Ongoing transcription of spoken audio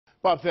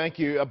Bob, thank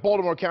you. A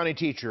Baltimore County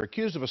teacher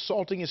accused of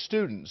assaulting his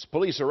students.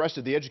 Police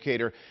arrested the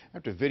educator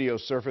after video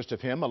surfaced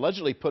of him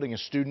allegedly putting a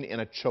student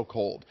in a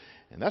chokehold.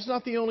 And that's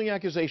not the only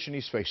accusation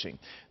he's facing.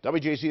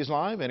 WJZ is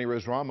live. Annie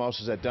Rose Ramos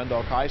is at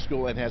Dundalk High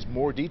School and has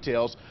more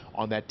details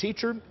on that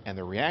teacher and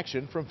the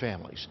reaction from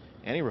families.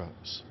 Annie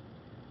Rose.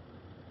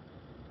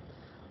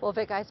 Well,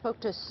 Vic, I spoke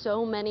to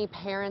so many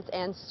parents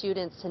and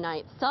students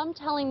tonight, some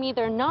telling me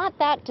they're not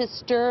that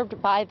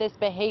disturbed by this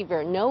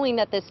behavior, knowing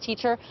that this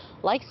teacher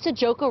likes to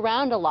joke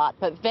around a lot.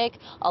 But Vic,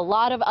 a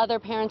lot of other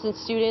parents and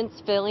students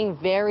feeling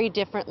very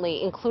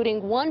differently,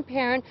 including one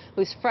parent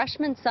whose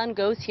freshman son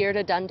goes here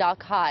to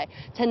Dundalk High.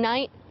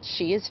 Tonight,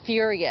 she is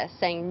furious,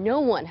 saying no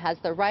one has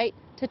the right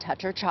to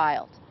touch her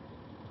child.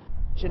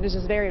 This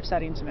is very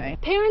upsetting to me.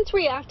 Parents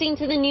reacting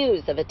to the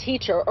news of a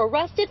teacher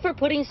arrested for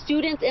putting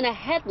students in a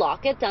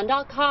headlock at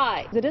Dundalk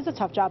High. It is a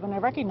tough job, and I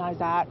recognize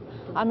that.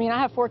 I mean, I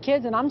have 4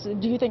 kids,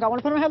 and do you think I want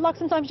to put them in a headlock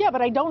sometimes? Yeah,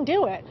 but I don't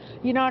do it.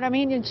 You know what I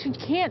mean? You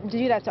can't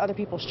do that to other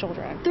people's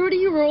children.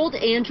 30-year-old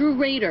Andrew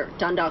Rader,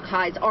 Dundalk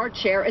High's art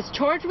chair, is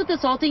charged with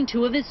assaulting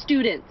 2 of his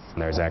students.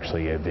 There's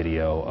actually a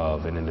video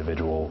of an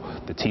individual,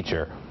 the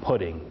teacher,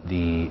 putting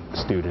the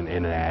student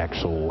in an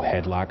actual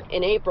headlock.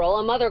 In April,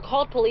 a mother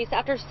called police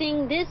after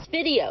seeing this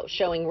video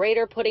showing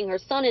Rader putting her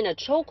son in a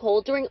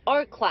chokehold during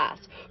art class.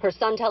 Her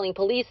son telling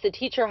police the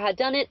teacher had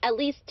done it at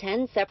least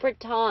 10 separate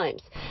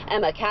times.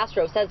 Emma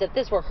Castro says if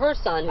this were her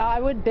son,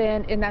 I would have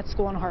been in that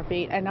school in a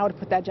heartbeat, and I would have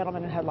put that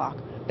gentleman in a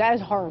headlock. That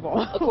is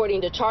horrible.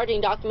 According to charging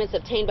documents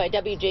obtained by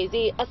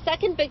WJZ, a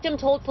second victim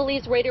told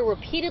police Rader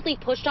repeatedly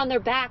pushed on their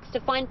backs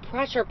to find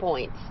pressure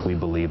points. We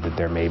believe that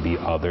there may be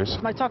others.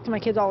 I talk to my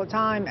kids all the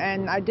time,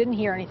 and I didn't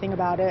hear anything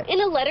about it.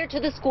 In a letter to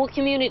the school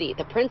community,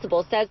 the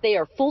principal says they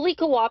are fully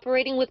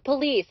cooperating with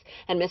police,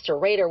 and Mr.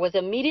 Rader was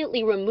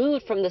immediately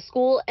removed from the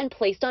school and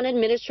placed on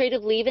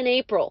administrative leave in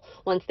April,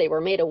 once they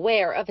were made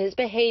aware of his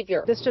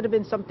behavior. This should have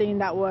been something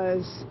that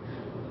was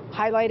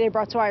highlighted,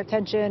 brought to our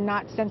attention,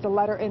 not sent a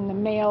letter in the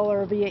mail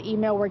or via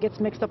email where it gets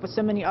mixed up with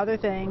so many other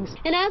things.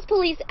 And as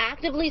police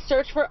actively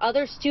search for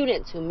other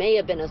students who may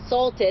have been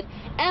assaulted,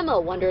 Emma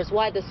wonders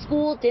why the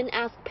school didn't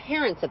ask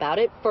parents about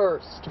it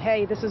first.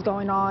 Hey, this is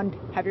going on.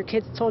 Have your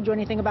kids told you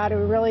anything about it?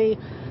 We're really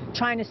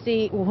trying to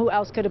see who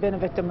else could have been a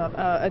victim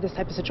of this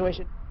type of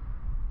situation.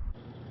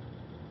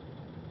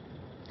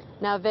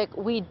 Now, Vic,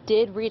 we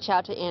did reach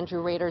out to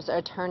Andrew Rader's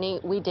attorney.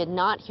 We did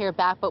not hear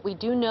back, but we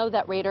do know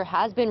that Rader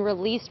has been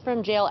released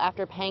from jail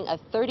after paying a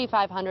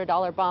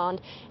 $3,500 bond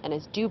and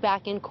is due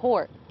back in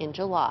court in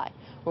July.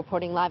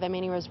 Reporting live, I'm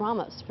Annie Rose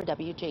Ramos for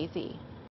WJZ.